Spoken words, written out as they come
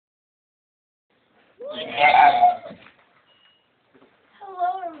Hello,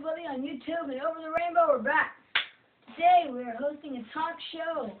 everybody on YouTube and over the rainbow. We're back. Today we are hosting a talk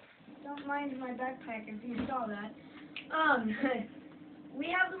show. Don't mind my backpack if you saw that. We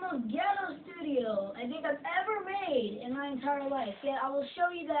have the most ghetto studio I think I've ever made in my entire life. Yeah, I will show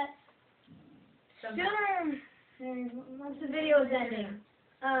you that sooner once the video is ending.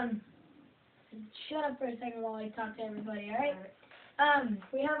 Shut up for a second while I talk to everybody. All right.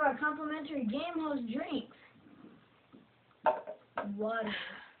 We have our complimentary game host drinks. Water.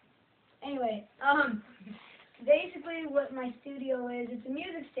 Anyway, basically what my studio is, it's a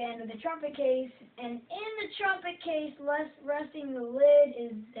music stand with a trumpet case, and in the trumpet case, resting the lid,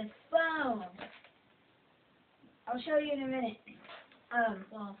 is the phone. I'll show you in a minute.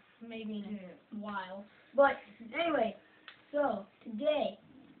 Well, maybe in a while. But anyway, so today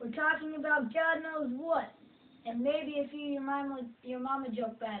we're talking about God knows what. And maybe a few your mama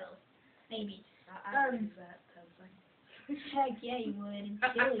joke battles. Maybe. I would do that. Heck yeah, you would. It'd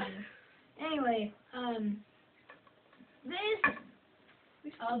kill you. Anyway, this.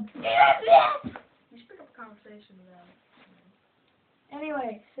 We should pick up a conversation about.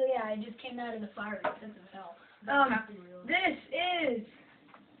 Anyway, so yeah, I just came out of the fire pits of hell. Happy Wheels. This is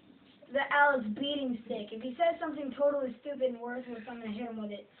the Alex beating stick. If he says something totally stupid and worthless, I'm gonna hit him with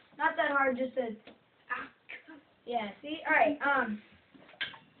it. Not that hard, just a. Yeah, see? Alright,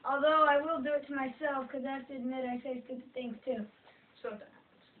 although I will do it to myself, because I have to admit I say stupid things, too. So that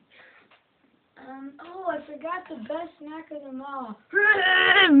happens. Oh, I forgot the best snack of them all.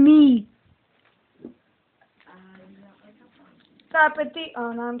 Me! Tapatio.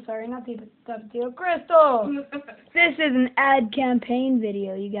 Oh, no, I'm sorry, not Tapatio. Crystal! This is an ad campaign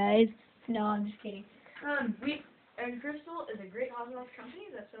video, you guys. No, I'm just kidding. Crystal is a great hot sauce company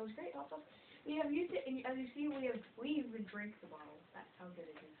that sells great hot sauce. We have used it, and as you see, we even drank the bottle. That's how good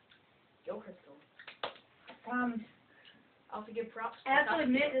it is. Go Crystal. I'll have to give props. I have to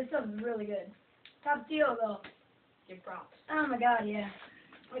admit, this stuff is really good. Tapatio, though. Give props. Oh my god, yeah.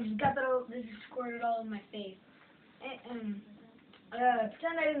 I just got that all, this just squirted all in my face. Pretend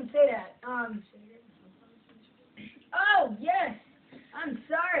I didn't say that. Oh, yes! I'm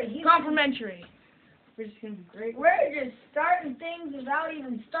sorry. Complimentary. We're just going to be great. We're just starting things without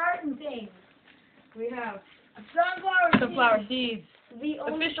even starting things. We have sunflower seeds. The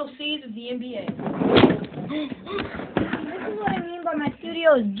official seeds of the NBA. This is what I mean by my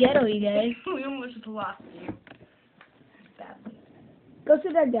studio is ghetto, you guys. We almost just lost you. Go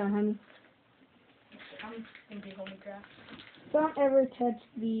sit that down, honey. I'm thinking holy crap. Don't ever touch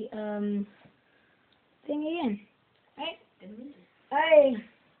the thing again. Right?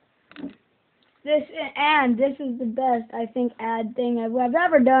 This is the best, I think, ad thing I've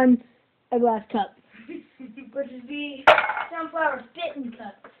ever done. A glass cup, which is the sunflower spitting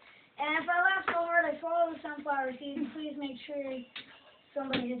cup. And if I laugh so hard I swallow the sunflower seeds, please make sure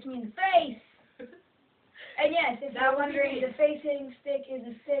somebody hits me in the face. And yes, if you're wondering, the face-hitting stick is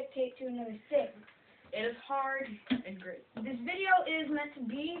a stick taped to another stick. It is hard and great. This video is meant to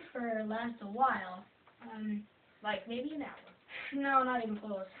be last a while. Like maybe an hour. No, not even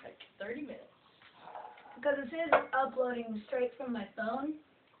close. Like 30 minutes. Because this is uploading straight from my phone.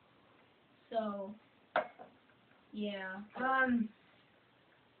 So, yeah.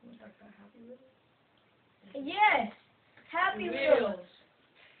 Yes! Happy Wheels!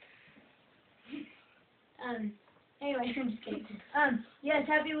 Anyway, I'm just kidding. Yes,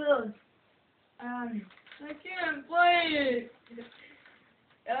 Happy Wheels. I can't play it.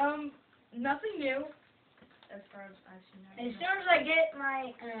 Nothing new. As far as I've seen. As soon as I get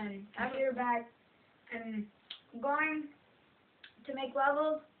my computer back, I'm going to make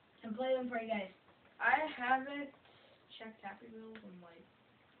levels and play them for you guys. I haven't checked Happy Wheels in like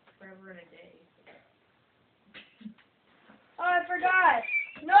forever and a day. Oh, I forgot!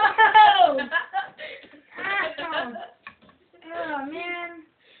 No! Oh, man.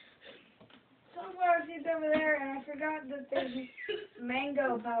 Sunflower seeds over there, and I forgot that there's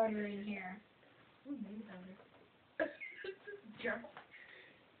mango powder in here. Ooh, mango powder. Sure.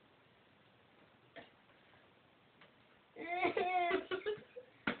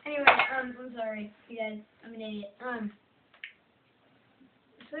 Anyway, I'm sorry, you guys. I'm an idiot.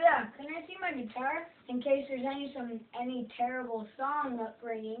 So yeah, can I see my guitar in case there's any terrible song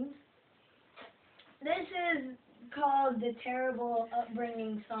upbringings? This is called the Terrible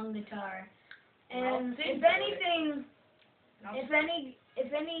Upbringing Song Guitar, and if any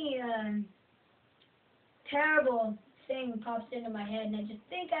terrible thing pops into my head, and I just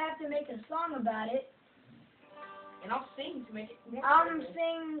think I have to make a song about it. And I'll sing to make it more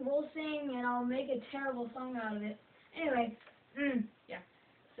we'll sing, and I'll make a terrible song out of it. Anyway, yeah.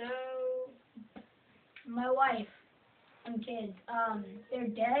 So, my wife and kids, they're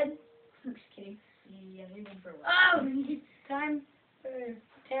dead. I'm just kidding. Yeah, they've been for a while. Oh, time for a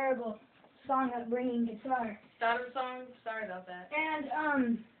terrible song upbringing guitar. Start of the song. Sorry about that.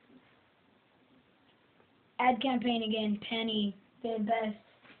 And, ad campaign again, Penny, the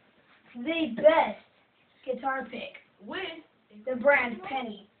best guitar pick. With The brand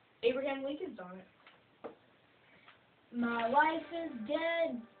Penny. Abraham Lincoln's on it. My wife is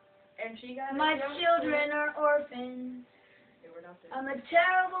dead. And she got My children are orphans. They were not there. I'm a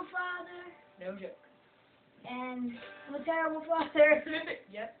terrible father. No joke. And I'm a terrible father.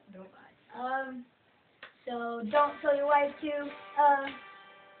 Yep, don't lie. So don't tell your wife to,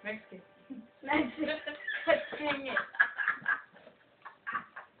 Mexican. Mexican. Dang it.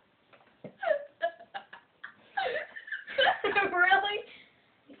 Really?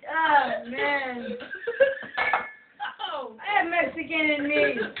 Oh, man. Oh. I have Mexican in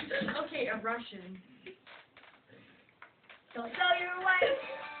me. Okay, a Russian. Don't tell your wife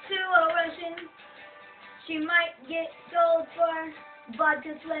to a Russian. She might get sold for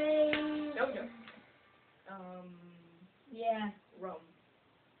vodka slave. No joke. Yeah. Rum.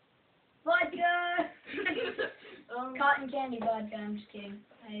 Vodka. Cotton candy vodka. I'm just kidding.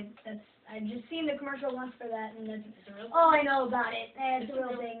 I've just seen the commercial once for that, and that's It's a real all I know about it. It's a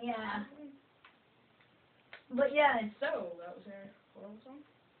real thing, yeah. But yeah, So, that was our horrible song?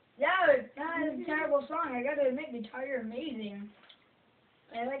 that was a terrible song. I gotta admit, guitar, you're amazing.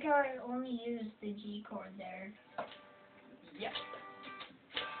 I like how I only used the G chord there. Yep.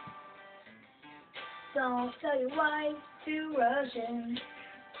 Don't tell your wife to Russian.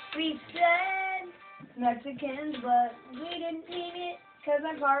 We said Mexicans, but we didn't mean it, 'cause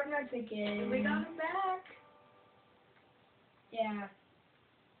I'm part Mexican. We got him back. Yeah.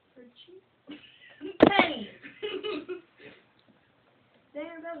 For cheap. Penny!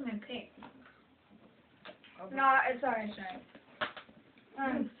 There goes my pick. Okay. No, sorry.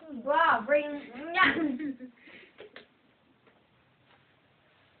 Wow, bring...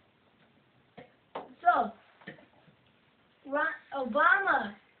 So,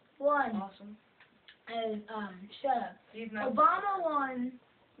 Obama won. Awesome. Shut up. He's not. Obama won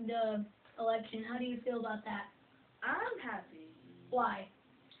the election. How do you feel about that? I'm happy. Why?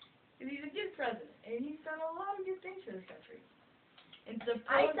 Because he's a good president, and he's done a lot of good things for this country. And so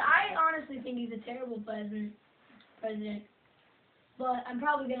I honestly think he's a terrible president. But I'm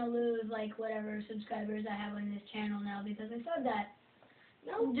probably going to lose, like, whatever subscribers I have on this channel now because I said that.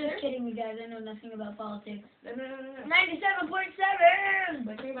 No, Just kidding, you guys. I know nothing about politics. No. 97.7!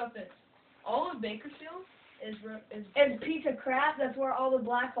 But think about this. All of Bakersfield is It's a piece of crap. That's where all the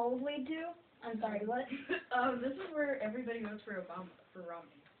black holes lead to. I'm sorry, what? This is where everybody votes for Romney.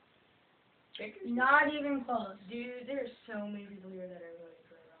 Bakersfield? Not even close. Dude, there's so many people here that are voting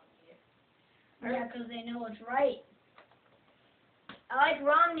for Romney. Yeah, because they know what's right. I like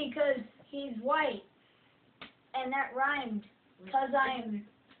Romney because he's white. And that rhymed. Because I'm,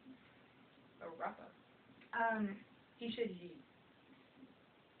 A rapper. He should eat.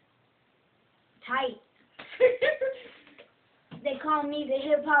 tight. They call me the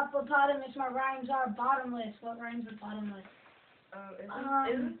hip-hop-opotamus. My rhymes are bottomless. What rhymes with bottomless?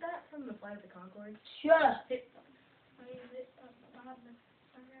 Isn't that from the Flight of the Conchords? Shut up.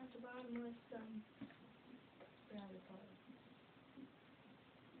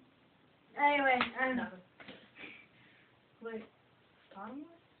 Anyway, Wait, bottomless?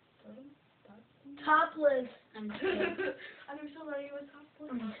 topless. I'm just kidding. I never saw that it was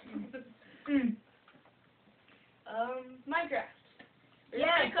topless. Mm. Minecraft. There's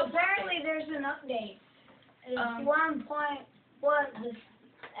Yes, a couple apparently there's an update. It's Um, 1 point what this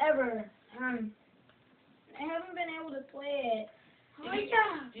ever. I haven't been able to play it.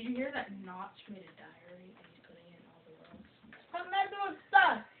 Did you hear that Notch made a diary and he's putting in all the worlds? I'm not doing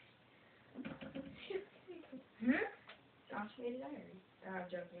stuff. Notch made a diary. I'm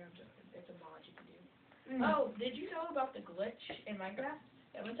joking. It's a mod you can do. Mm. Oh, did you know about the glitch in Minecraft?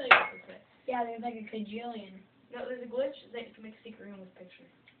 I'm gonna tell you about this. Yeah, there's like a kajillion. No, there's a glitch that you can make a secret room with a picture.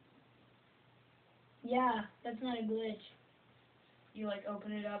 Yeah, that's not a glitch. You like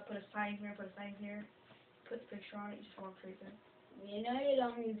open it up, put a sign here, put the picture on it, you just walk straight there. You know you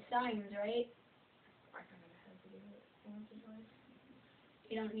don't need signs, right? I kind of had to do it once or twice.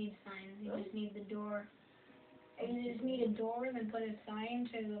 You don't need signs. You Really? just need the door. And you just need a door, then put a sign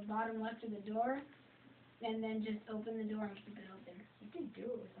to the bottom left of the door, and then just open the door and keep it open. You can do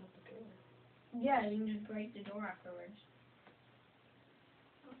it without the door. Yeah, you can just break the door afterwards.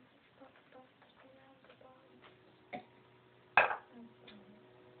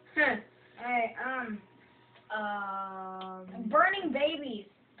 Alright, burning babies.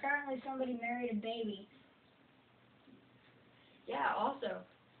 Apparently somebody married a baby. Yeah, also,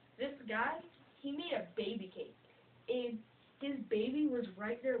 this guy, he made a baby cake. And his baby was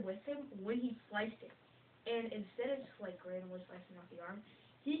right there with him when he sliced it. And instead of just like randomly slicing off the arm,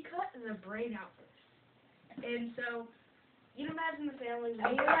 he cut the brain out first. And so, you can imagine the family.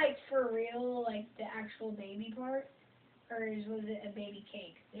 Are you like for real, like the actual baby part? Or was it a baby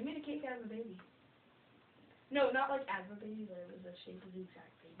cake? They made a cake out of a baby. No, not like as a baby, but it was the shape of the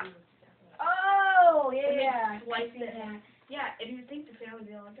exact baby. It was exactly like Oh, and yeah, they yeah. sliced it. Yeah. Yeah, and you'd think the family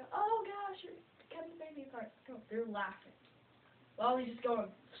would be like, oh gosh, you're cutting the baby apart. No, they're laughing. While he's just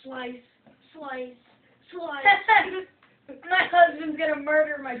going, slice, slice, slice. My husband's gonna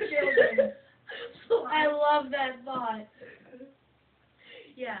murder my children. I love that thought.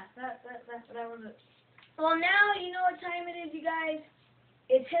 Yeah, that was it. Well, now you know what time it is, you guys.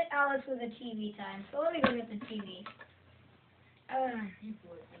 It's hit Alex with a TV time. So let me go get the TV. You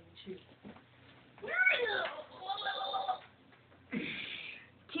boys need to.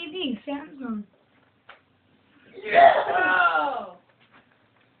 TV, Samsung. Oh!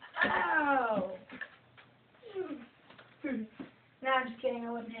 Oh! No, I'm just kidding.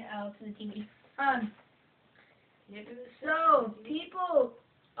 I wouldn't hit Alex with a TV. So, So people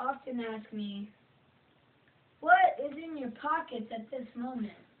often ask me, what is in your pockets at this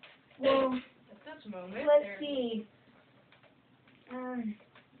moment? Well, at this moment, let's see.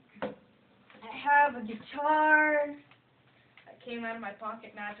 I have a guitar. That came out of my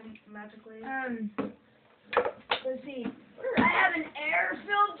pocket magically. Let's see. I have an air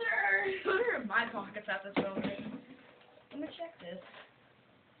filter. What are in my pockets at this moment? Let me check this.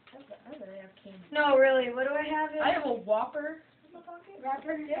 I really have candy. No, really. What do I have? I have a Whopper in my pocket.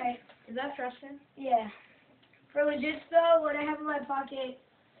 Wrapper. Yeah. Right. Is that Tristan? Yeah. For legit though, what I have in my pocket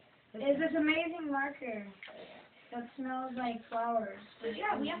is this amazing marker that smells like flowers. But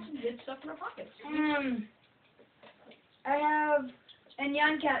yeah, we have some good stuff in our pockets. I have a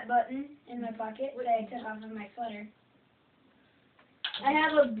Nyan Cat button in my pocket that I took off of my sweater. I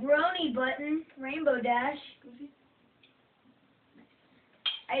have a Brony button, Rainbow Dash.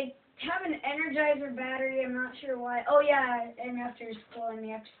 I have an Energizer battery, I'm not sure why. Oh yeah, and after school, in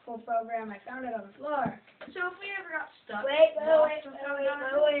the after school program, I found it on the floor. So if we ever got stuck, Wait,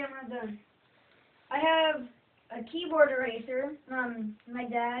 I'm not done. I have a keyboard eraser. My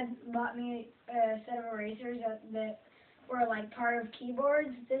dad bought me a set of erasers that were like part of keyboards.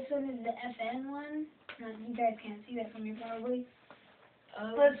 This one is the FN one. You guys can't see that from me probably.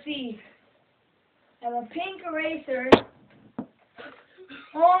 Let's see. I have a pink eraser.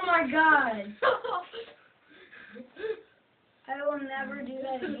 Oh my god! I will never do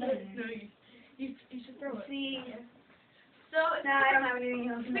that again. No, you should throw it. See? So, No, I don't have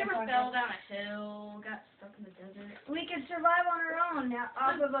anything else in if we my ever pocket. fell down a hill, got stuck in the desert, We could survive on our own now,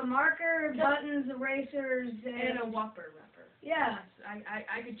 off of a marker, buttons, erasers, and a Whopper wrapper. yeah.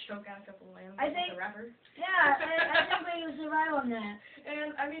 I could choke out a couple of lambs I with think- the wrapper. Yeah, I think we could survive on that.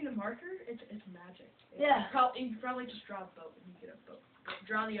 And I mean the marker, it's magic. Yeah. You could probably just draw a boat and you get a boat.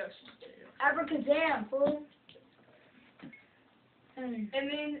 Draw the ocean. Get it. Abracadabra, fool. And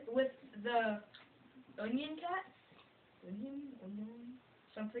then with the onion cat,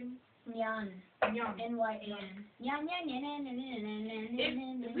 something. Nyan. Nyan. N-Y-A-N. Nyan, nyan, nyan, nyan, nyan, nyan, nyan,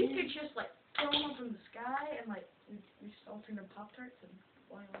 nyan, If we nyan. could just like throw them up in the sky and like we just all turn into Pop-Tarts and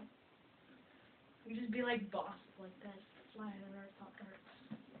fly on. We'd just be like bosses like this, flying in our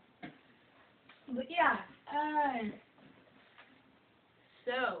Pop-Tarts. But yeah,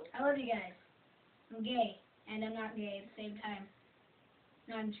 So, I love you guys. I'm gay, and I'm not gay at the same time.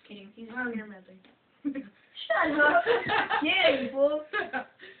 No, I'm just kidding. he's experimenting. Shut up. Yeah, you fool.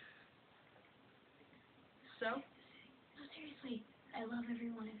 So? No, seriously. I love every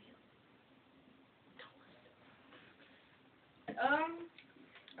one of you.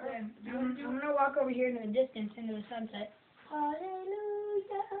 Okay. I'm gonna walk over here into the distance, into the sunset.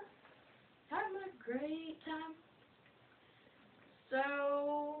 Hallelujah. Have a great time.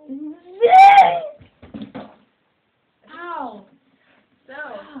 So, Ow. So,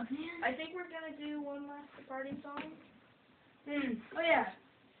 Oh, man. I think we're gonna do one last departing song. Oh, yeah.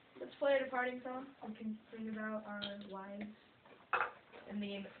 Let's play a departing song. We can sing about our lives.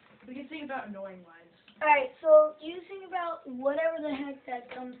 We can sing about annoying lives. Alright, so you sing about whatever the heck that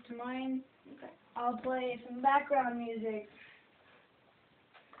comes to mind. Okay. I'll play some background music.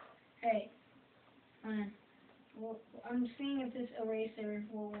 Hey. Well, I'm seeing if this eraser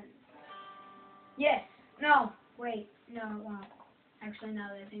will work. Yes. No. Wait. No, it won't. Actually, now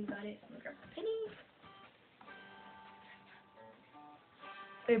that I think about it. Okay. Penny.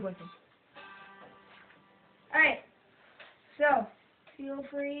 Hey, boyfriend. Alright. So, feel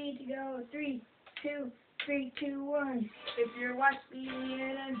free to go 3, 2, 3, 2, 1. If your wife's being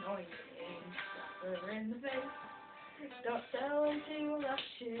annoying, slap her in the face. Don't tell him to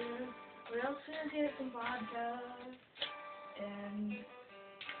rush you, or else he'll get some vodka. And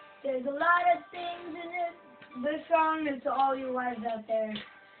there's a lot of things in it. This song is to all you wives out there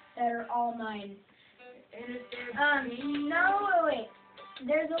that are all mine. No, wait.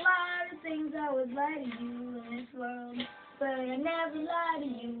 There's a lot of things I would lie to you in this world, but I never lie to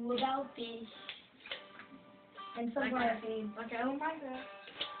you about fish. And sunflower seeds. Okay, I don't like that.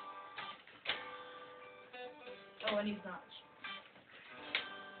 Oh, and he's not.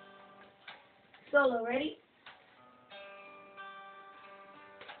 Solo, ready?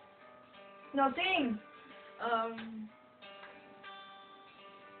 No, sing.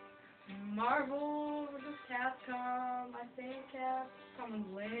 Marvel versus Capcom. I think Capcom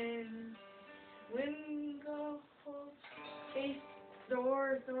will win. Win the whole case.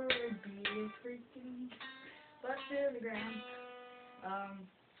 Thor would be a freaking butt to the ground.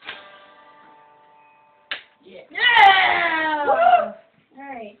 Yeah. Yeah! Woo!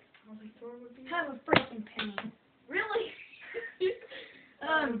 Alright. I was like, Thor would be. Have a freaking penny. Really?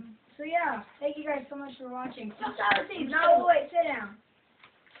 So yeah, thank you guys so much for watching. Sunflower seeds. No, wait, sit down.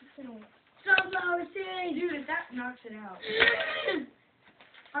 Sunflower seeds. Dude, if that knocks it out.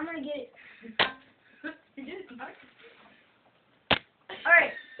 I'm gonna get it. You did it.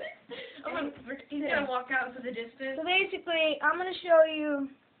 Alright. He's gonna walk out into the distance. So basically, I'm gonna show you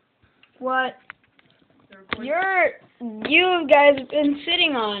what you guys have been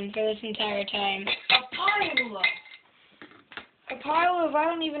sitting on for this entire time. A pile of, I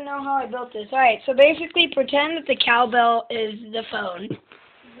don't even know how I built this. Alright, so basically pretend that the cowbell is the phone.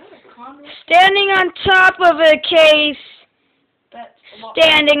 Standing on top of a case,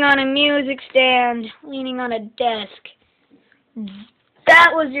 standing on a music stand, leaning on a desk.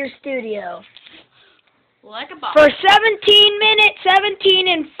 That was your studio. Like a box. For 17 minutes, 17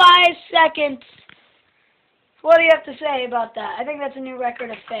 and 5 seconds. What do you have to say about that? I think that's a new record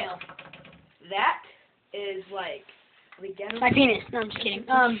of fail. That is like the ghetto. My penis. No, I'm just kidding.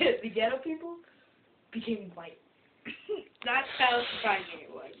 The ghetto people became white. That's how surprising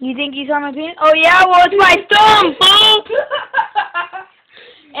it was. You think you saw my penis? Oh yeah, well it's my thumb, fool!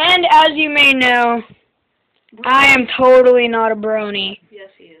 And as you may know, I am totally not a brony. Yes,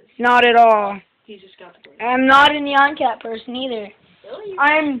 he is. Not at all. He just got the brony. I'm not a neon cat person either. Really?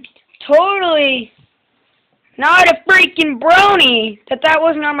 I'm totally not a freaking brony. That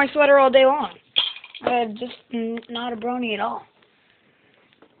wasn't on my sweater all day long. I'm just not a brony at all.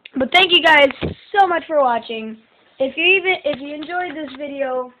 But thank you guys so much for watching. If you enjoyed this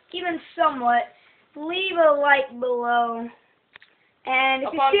video, even somewhat, leave a like below. And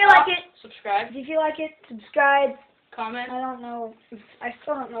if you feel like it, subscribe. If you feel like it, subscribe. Comment. I don't know. I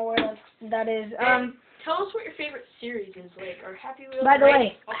still don't know where that is. Tell us what your favorite series is, like our Happy Wheels. By the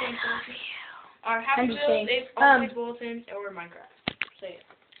way, our Happy Wheels, Always Bulletin, or Minecraft. Say it.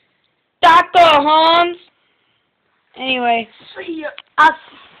 Dr. Holmes. Anyway. See ya. I'll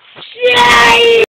see